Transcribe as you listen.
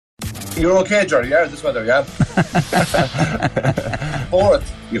You're okay, Jerry, yeah, this weather, yeah?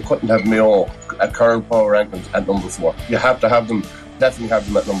 Fourth, you couldn't have Mayo at current power rankings at number 4. You have to have them, definitely have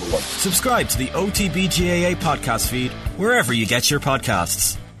them at number 1. Subscribe to the OTBGAA podcast feed wherever you get your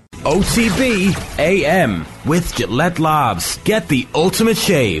podcasts. OTB AM with Gillette Labs. Get the ultimate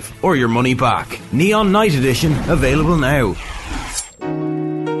shave or your money back. Neon Night Edition available now.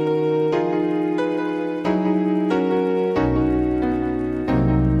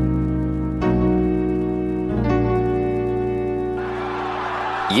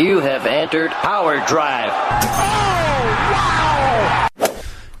 You have entered Power Drive. Oh, wow!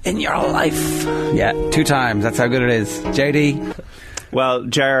 In your life. Yeah, 2 times. That's how good it is. JD? Well,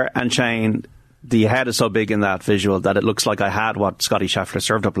 Ger and Shane, the head is so big in that visual that it looks like I had what Scotty Scheffler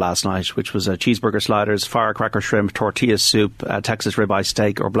served up last night, which was a cheeseburger sliders, firecracker shrimp, tortilla soup, Texas ribeye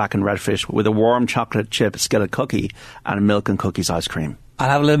steak or black and red fish with a warm chocolate chip skillet cookie and milk and cookies ice cream. I'll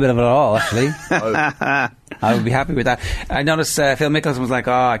have a little bit of it all, actually. I would be happy with that. I noticed Phil Mickelson was like,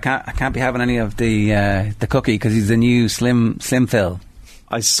 "Oh, I can't be having any of the cookie because he's the new Slim Phil."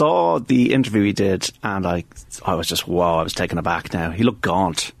 I saw the interview he did, and I was just I was taken aback. Now he looked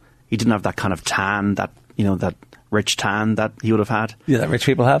gaunt. He didn't have that kind of tan, that rich tan that he would have had. Yeah, that rich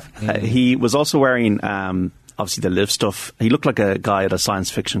people have. He was also wearing obviously the live stuff. He looked like a guy at a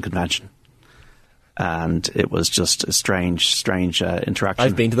science fiction convention. And it was just a strange interaction.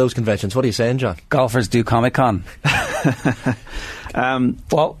 I've been to those conventions. What are you saying, John? Golfers do Comic-Con.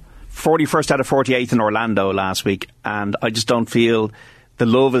 Well, 41st out of 48 in Orlando last week, and I just don't feel the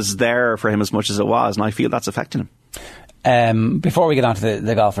love is there for him as much as it was, and I feel that's affecting him. Before we get on to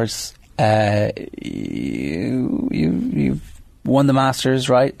the golfers, you've won the Masters,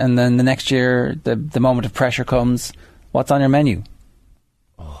 right? And then the next year, the moment of pressure comes. What's on your menu?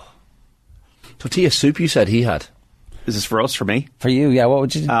 Tortilla soup, you said he had. Is this for us, for me? For you, yeah. What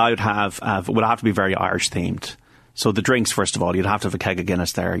would you do? I would have to be very Irish themed. So the drinks, first of all, you'd have to have a keg of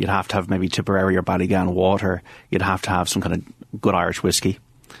Guinness there. You'd have to have maybe Tipperary or Ballygan water. You'd have to have some kind of good Irish whiskey.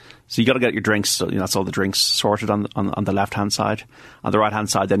 So you got to get your drinks. So, that's all the drinks sorted on the left hand side. On the right hand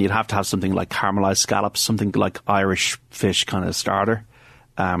side, then you'd have to have something like caramelised scallops, something like Irish fish kind of starter,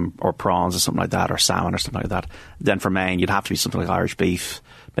 or prawns or something like that, or salmon or something like that. Then for main, you'd have to be something like Irish beef.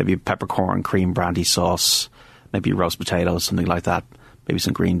 Maybe peppercorn, cream, brandy sauce, maybe roast potatoes, something like that. Maybe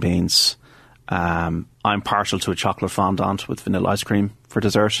some green beans. I'm partial to a chocolate fondant with vanilla ice cream for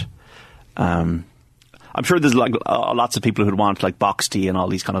dessert. I'm sure there's lots of people who'd want like box tea and all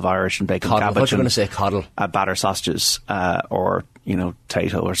these kind of Irish and bacon cabbage. What are you going to say, coddle? Batter sausages, or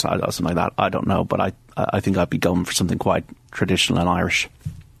tato or something like that. I don't know, but I think I'd be going for something quite traditional and Irish.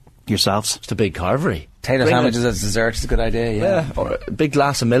 Yourselves? Just a big carvery. Tater sandwiches as dessert is a good idea, yeah. Or a big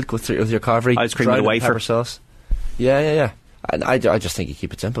glass of milk with your carvery. Ice cream with a wafer. Pepper sauce. Yeah. And I just think you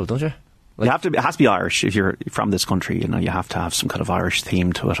keep it simple, don't you? It has to be Irish if you're from this country. You have to have some kind of Irish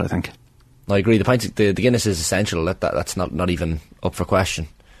theme to it, I think. I agree. The Guinness is essential. That's not even up for question.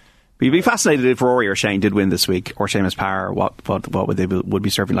 But you'd be fascinated if Rory or Shane did win this week, or Seamus Power. What would they would be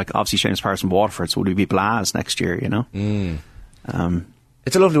serving? Like, obviously Seamus Power's from Waterford, so would he be Blaz next year?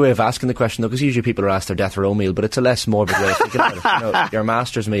 It's a lovely way of asking the question, though, because usually people are asked their death row meal, but it's a less morbid way of thinking about it. Your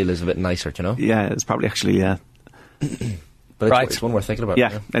Master's meal is a bit nicer, Yeah, it's probably actually, yeah. But it's one worth thinking about.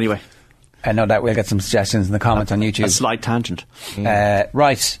 Yeah, anyway. I know that we'll get some suggestions in the comments on YouTube. A slight tangent.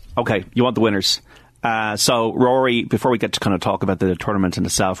 Right. Okay, you want the winners. So, Rory, before we get to kind of talk about the tournament in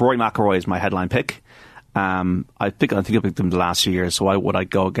itself, Rory McIlroy is my headline pick. I think I picked him the last few years, so why would I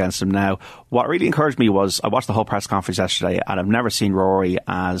go against him now? What really encouraged me was I watched the whole press conference yesterday, and I've never seen Rory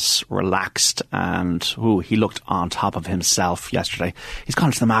as relaxed, and he looked on top of himself yesterday. He's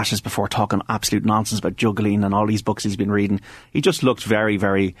gone to the Masters before talking absolute nonsense about juggling and all these books he's been reading. He just looked very,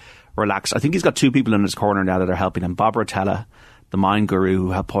 very relaxed. I think he's got 2 people in his corner now that are helping him. Bob Rotella, the mind guru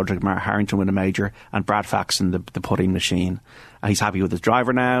who helped Padraig Harrington win a major, and Brad Faxon, the putting machine. He's happy with his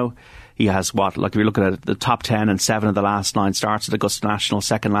driver now. He has if you're looking at the top 10 and 7 of the last 9 starts at Augusta National,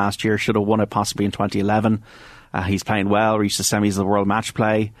 second last year, should have won it possibly in 2011. He's playing well, reached the semis of the World Match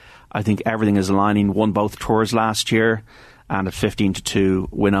Play. I think everything is aligning, won both tours last year, and at 15-2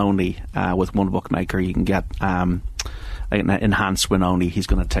 win only with one bookmaker. You can get an enhanced win only. He's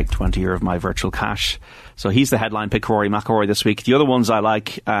going to take 20 of my virtual cash. So he's the headline pick, Rory McIlroy, this week. The other ones I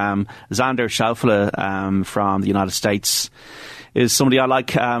like, Xander Schauffele from the United States is somebody I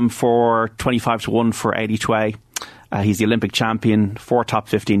like for 25-1 for 80-2. He's the Olympic champion, 4 top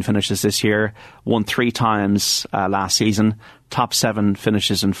 15 finishes this year, won 3 times last season, top 7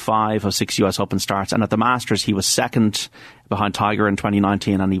 finishes in 5 of 6 US Open starts. And at the Masters, he was second behind Tiger in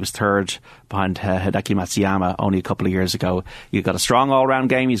 2019, and he was third behind Hideki Matsuyama only a couple of years ago. You've got a strong all-round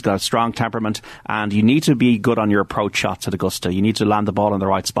game, he's got a strong temperament, and you need to be good on your approach shots at Augusta. You need to land the ball in the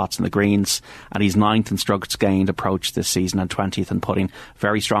right spots in the greens, and he's 9th in strokes gained approach this season and 20th in putting.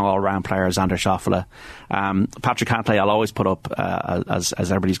 Very strong all-round player, Xander Schauffele. Patrick Cantlay I'll always put up as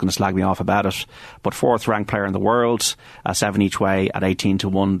everybody's going to slag me off about it, but 4th ranked player in the world, 7 each way at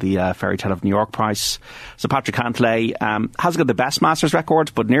 18-1, the Fairy Tale of New York price. So Patrick Cantlay hasn't got the best Masters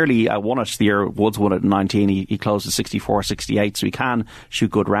record, but nearly won it the year Woods won it in 19. He closed at 64-68, so he can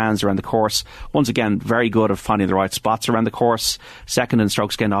shoot good rounds around the course. Once again, very good at finding the right spots around the course. 2nd in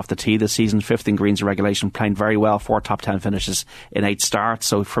strokes gained off the tee this season, 5th in greens and regulation, playing very well, 4 top 10 finishes in 8 starts.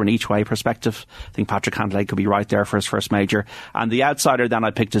 So from an each way perspective, I think Patrick Cantlay could be right there for his first major. And the outsider then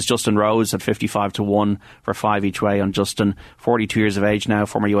I picked is Justin Rose at 55-1 for 5 each way on Justin. 42 years of age now,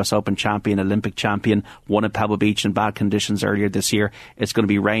 former US Open champion, Olympic champion, won at Pebble Beach in bad conditions earlier this year. It's going to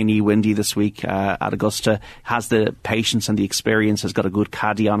be rainy, windy this week at Augusta. Has the patience and the experience, has got a good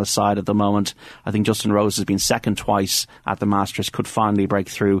caddy on his side at the moment. I think Justin Rose has been 2nd twice at the Masters, could finally break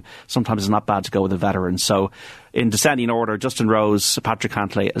through. Sometimes it's not bad to go with a veteran. So in descending order, Justin Rose, Patrick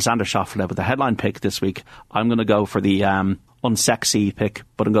Cantlay, Xander Schauffele. With the headline pick this week, I'm going to go for the unsexy pick,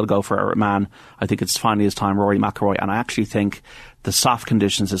 but I'm going to go for a man. I think it's finally his time, Rory McIlroy, and I actually think the soft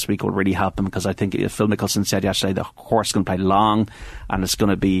conditions this week will really help him, because I think Phil Mickelson said yesterday the course is going to play long, and it's going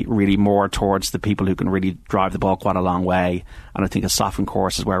to be really more towards the people who can really drive the ball quite a long way. And I think a softened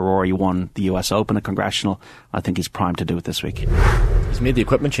course is where Rory won the US Open at Congressional. I think he's primed to do it this week. He's made the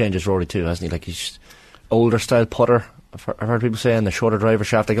equipment changes, Rory, too, hasn't he? Like, he's older style putter. I've heard people saying the shorter driver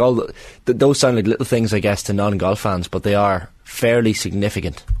shaft. Like, all those sound like little things, I guess, to non-golf fans, but they are fairly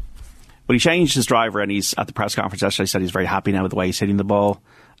significant. But he changed his driver, and he's at the press conference yesterday said he's very happy now with the way he's hitting the ball.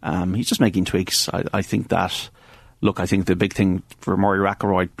 He's just making tweaks. I think that, look, I think the big thing for Rory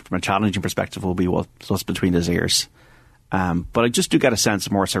McIlroy from a challenging perspective will be what's between his ears. But I just do get a sense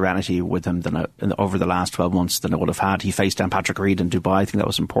of more serenity with him than over the last 12 months than I would have had. He faced down Patrick Reed in Dubai. I think that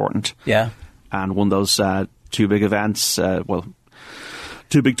was important. Yeah. And won those 2 big events,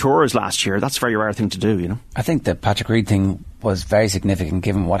 2 big tours last year. That's a very rare thing to do, you know. I think the Patrick Reed thing was very significant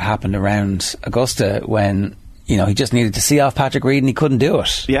given what happened around Augusta when, you know, he just needed to see off Patrick Reed and he couldn't do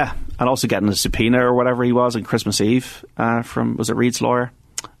it. Yeah, and also getting a subpoena or whatever he was on Christmas Eve from, was it Reed's lawyer?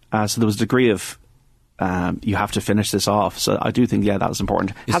 So there was a degree of you have to finish this off. So I do think, that was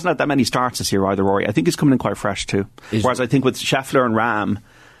important. Hasn't had that many starts this year either, Rory. I think he's coming in quite fresh too. Whereas I think with Scheffler and Rahm,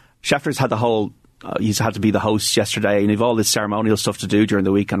 Scheffler's had the whole... he's had to be the host yesterday, and he've all this ceremonial stuff to do during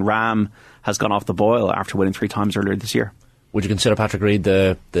the week, and Rahm has gone off the boil after winning 3 times earlier this year. Would you consider Patrick Reed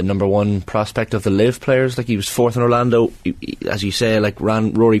the number 1 prospect of the LIV players? Like, he was 4th in Orlando, he, as you say, like,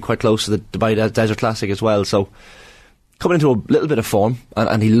 ran Rory quite close to the Dubai Desert Classic as well, so coming into a little bit of form,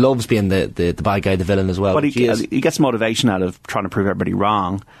 and he loves being the bad guy, the villain as well. But he gets motivation out of trying to prove everybody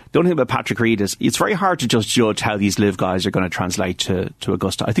wrong. The only thing about Patrick Reed is it's very hard to just judge how these LIV guys are going to translate to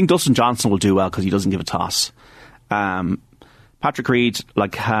Augusta. I think Dustin Johnson will do well because he doesn't give a toss. Patrick Reed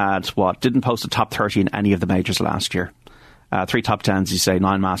didn't post a top 30 in any of the majors last year. 3 top 10s, you say,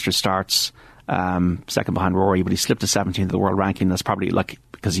 9 Masters starts, 2nd behind Rory, but he slipped to 17th in the world ranking. That's probably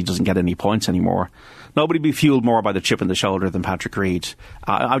because he doesn't get any points anymore. Nobody be fueled more by the chip in the shoulder than Patrick Reed.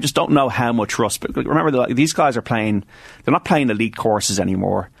 I just don't know how much rust. But remember, these guys are they're not playing elite courses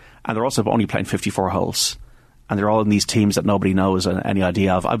anymore, and they're also only playing 54 holes. And they're all in these teams that nobody knows any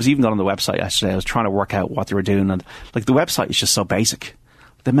idea of. I was even on the website yesterday. I was trying to work out what they were doing, and the website is just so basic.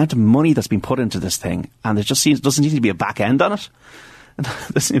 The amount of money that's been put into this thing, and there just doesn't need to be a back end on it.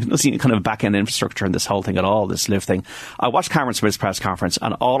 There's no kind of back end infrastructure in this whole thing at all, this LIV thing. I watched Cameron Smith's press conference,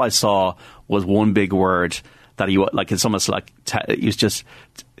 and all I saw was one big word that it's almost like it was just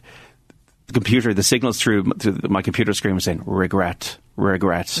the signals through my computer screen was saying regret.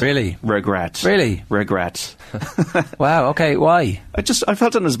 Really? Regret. Really? Regret. Wow, okay, why? I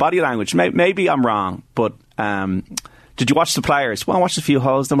felt it in his body language. Maybe I'm wrong, but did you watch the players? Well, I watched a few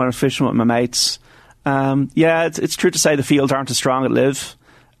holes, then I was fishing with my mates. It's true to say the field aren't as strong at LIV.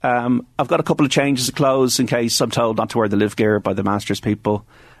 I've got a couple of changes of clothes in case I'm told not to wear the LIV gear by the Masters people.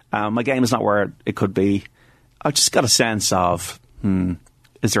 My game is not where it could be. I've just got a sense of,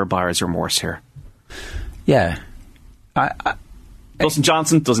 is there a buyer's remorse here? Yeah. Dustin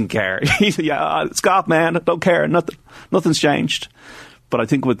Johnson doesn't care. Scott, man, don't care. Nothing's changed. But I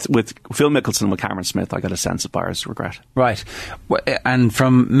think with Phil Mickelson and with Cameron Smith, I got a sense of buyer's regret. Right. And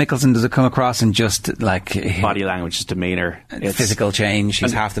from Mickelson, does it come across in just like body language, his demeanour, physical change?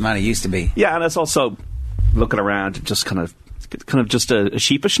 He's half the man he used to be. Yeah, and it's also looking around and just kind of kind of just a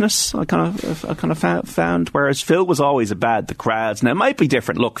sheepishness. I kind of found. Whereas Phil was always about the crowds. Now it might be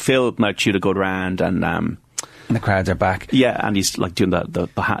different. Look, Phil might shoot a good round, and the crowds are back. Yeah, and he's like doing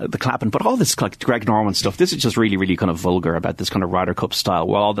the clapping. But all this like Greg Norman stuff, this is just really, really kind of vulgar about this kind of Ryder Cup style,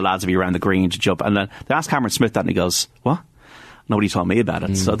 where all the lads will be around the green to jump. And then they ask Cameron Smith that, and he goes, "What? Nobody told me about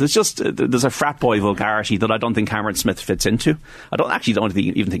it." So there's a frat boy vulgarity that I don't think Cameron Smith fits into. I don't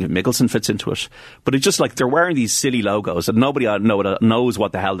even think Mickelson fits into it. But it's just like they're wearing these silly logos and nobody knows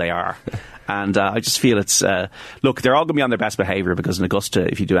what the hell they are. And I just feel it's look, they're all going to be on their best behaviour, because in Augusta,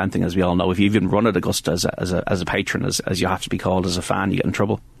 if you do anything, as we all know, if you even run at Augusta as a patron, as you have to be called as a fan, you get in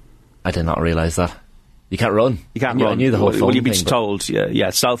trouble. I did not realise that. You can't run. You can't run. I knew the whole phone Well, you'd be thing, told,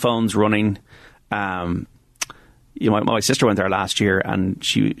 cell phones, running. My sister went there last year, and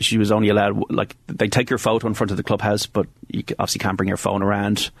she was only allowed, like, they take your photo in front of the clubhouse, but you obviously can't bring your phone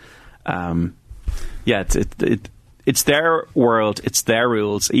around. It's their world, it's their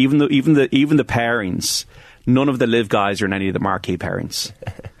rules. Even the pairings, none of the live guys are in any of the marquee pairings.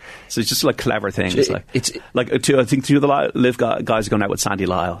 So it's just like clever things. I think two of the live guys are going out with Sandy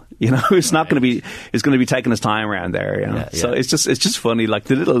Lyle. It's not going to be. It's going to be taking his time around there. So it's just funny, like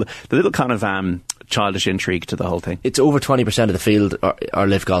the little kind of childish intrigue to the whole thing. It's over 20% of the field are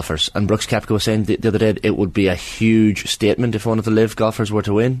live golfers, and Brooks Koepka was saying the other day it would be a huge statement if one of the live golfers were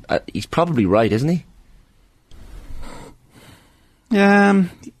to win. He's probably right, isn't he?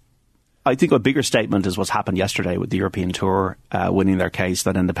 I think a bigger statement is what's happened yesterday with the European Tour winning their case,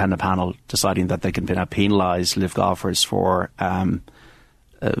 that independent panel deciding that they can penalise live golfers for,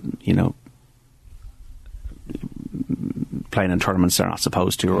 playing in tournaments they're not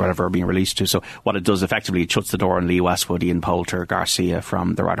supposed to, or whatever, being released to. So what it does effectively, it shuts the door on Lee Westwood, Ian Poulter, Garcia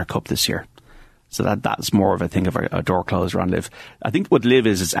from the Ryder Cup this year. So that's more of a thing of a door closer on live. I think what live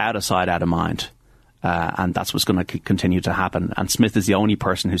is, it's out of sight, out of mind. And that's what's going to continue to happen. And Smith is the only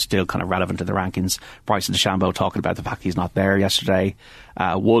person who's still kind of relevant to the rankings. Bryson DeChambeau talking about the fact he's not there yesterday.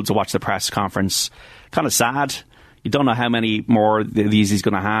 Woods, I watched the press conference. Kind of sad. You don't know how many more of these he's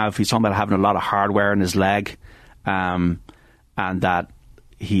going to have. He's talking about having a lot of hardware in his leg. And that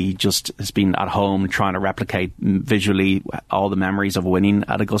he just has been at home trying to replicate visually all the memories of winning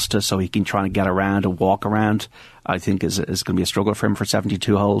at Augusta, so he can try and get around and walk around. I think is going to be a struggle for him for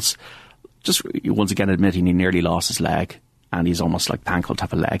 72 holes. Just once again admitting he nearly lost his leg, and he's almost like thankful to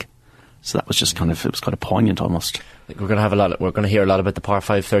have a leg. So that was just kind of poignant almost. I think we're going to hear a lot about the par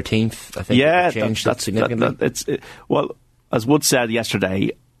 5 13th. I think changed that significantly. Well, as Wood said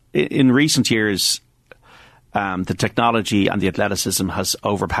yesterday, in recent years, the technology and the athleticism has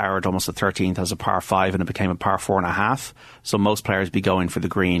overpowered almost the 13th as a par 5, and it became a par 4.5. So most players be going for the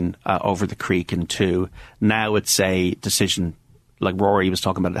green over the creek in 2. Now it's a decision. Like Rory was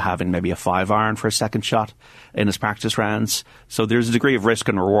talking about having maybe a 5-iron for a second shot in his practice rounds. So there's a degree of risk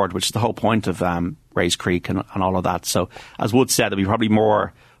and reward, which is the whole point of Rays Creek and all of that. So as Wood said, there'll be probably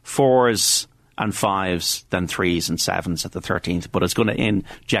more 4s and 5s than 3s and 7s at the 13th. But it's going to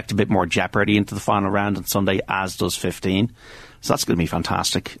inject a bit more jeopardy into the final round on Sunday, as does 15. So that's going to be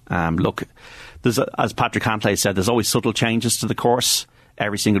fantastic. Look, as Patrick Cantlay said, there's always subtle changes to the course.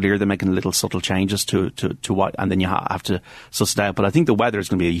 Every single year they're making little subtle changes to what, and then you have to suss it out. But I think the weather is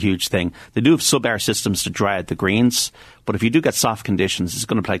going to be a huge thing. They do have sub-air systems to dry out the greens, but if you do get soft conditions, it's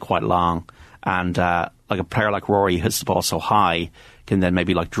going to play quite long. And like a player like Rory hits the ball so high, can then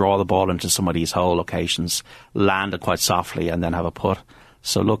maybe like draw the ball into some of these hole locations, land it quite softly, and then have a putt.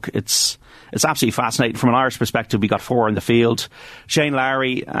 So look, it's absolutely fascinating. From an Irish perspective, we got 4 in the field. Shane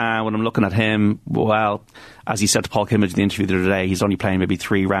Lowry, when I'm looking at him, well, as he said to Paul Kimmage in the interview the other day, he's only playing maybe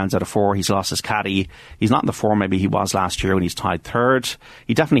 3 rounds out of 4. He's lost his caddy. He's not in the form maybe he was last year when he's tied 3rd.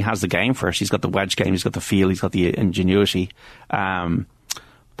 He definitely has the game for it. He's got the wedge game, he's got the feel, he's got the ingenuity.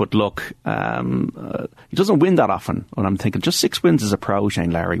 But look, he doesn't win that often. And I'm thinking just 6 wins as a pro,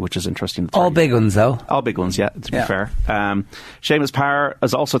 Shane Lowry, which is interesting. All big ones, though. All big ones, yeah, to be fair. Seamus Power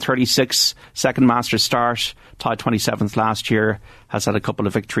is also 36, second Masters start, tied 27th last year, has had a couple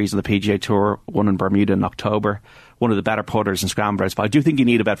of victories on the PGA Tour, one in Bermuda in October. One of the better putters and scramblers, but I do think you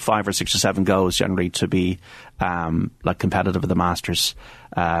need about 5 or 6 or 7 goes generally to be like competitive at the Masters.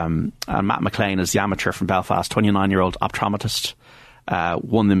 And Matt McLean is the amateur from Belfast, 29-year-old optometrist.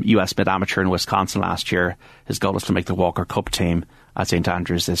 Won the US Mid-Amateur in Wisconsin last year. His goal is to make the Walker Cup team at St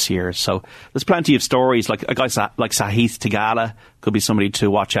Andrews this year. So there's plenty of stories. Like a guy like Sahith Theegala could be somebody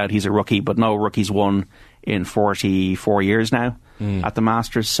to watch out. He's a rookie, but no rookies won in 44 years now at the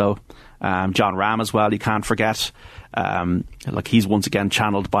Masters. So John Rahm as well, you can't forget. Like, he's once again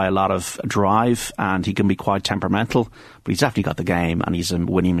channeled by a lot of drive, and he can be quite temperamental, but he's definitely got the game, and he's a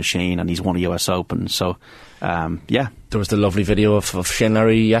winning machine, and he's won a US Open. So yeah, there was the lovely video of Shane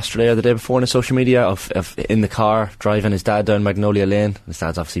Lowry yesterday or the day before on his social media of in the car driving his dad down Magnolia Lane. His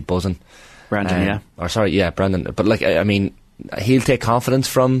dad's obviously buzzing. Brendan, Brendan. But like, I mean, he'll take confidence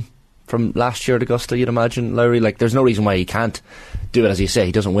from last year at Augusta, you'd imagine, Lowry. Like, there's no reason why he can't do it. As you say,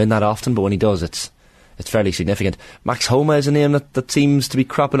 he doesn't win that often, but when he does, it's fairly significant. Max Homa is a name that seems to be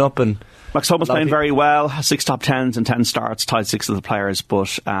cropping up, and Max Homa's playing very well. 6 top 10s and 10 starts, tied 6 of the players,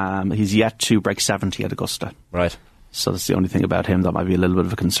 but he's yet to break 70 at Augusta. Right. So that's the only thing about him that might be a little bit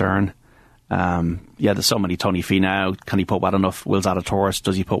of a concern. There's so many. Tony Finau, can he put wet enough? Will Zalatoris,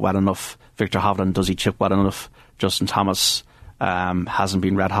 does he put wet enough? Victor Hovland, does he chip wet enough? Justin Thomas hasn't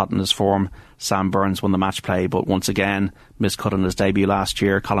been red hot in his form. Sam Burns won the match play, but once again miscut in his debut last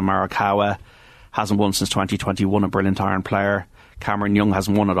year. Colin Morikawa hasn't won since 2021, a brilliant iron player. Cameron Young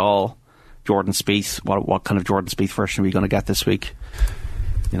hasn't won at all. Jordan Spieth, what kind of Jordan Spieth version are we going to get this week?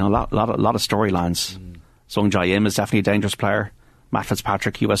 You know, a lot of storylines. Sung Jae Im is definitely a dangerous player. Matt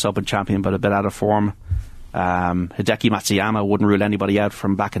Fitzpatrick, US Open champion, but a bit out of form. Hideki Matsuyama, wouldn't rule anybody out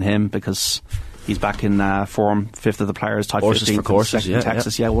from backing him because he's back in form. 5th of the players, tied 15th in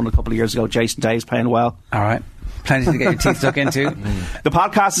Texas. Won a couple of years ago. Jason Day is playing well. All right. Plenty to get your teeth stuck into. The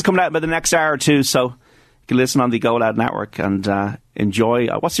podcast is coming out by the next hour or two, so you can listen on the Go Loud Network and enjoy.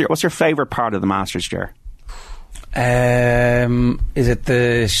 What's your favourite part of the Masters, Ger? Is it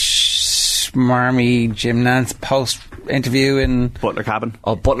the smarmy Jim Nance post interview in Butler Cabin?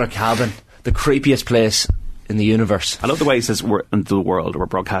 Oh, Butler Cabin, the creepiest place in the universe. I love the way he says we're into the world. We're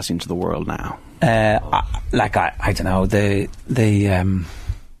broadcasting to the world now. I don't know, the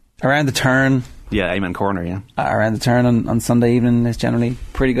around the turn. Yeah, Amen Corner, yeah. Around the turn on Sunday evening is generally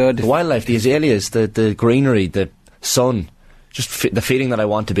pretty good. The wildlife, the azaleas, the greenery, the sun, just the feeling that I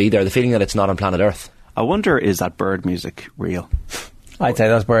want to be there, the feeling that it's not on planet Earth. I wonder, is that bird music real? I'd say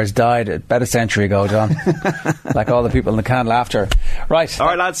those birds died about a century ago, John. Like all the people in the canned laughter. Right. All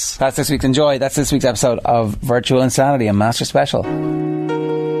right, lads. That's this week's Enjoy. That's this week's episode of Virtual Insanity, a Master Special.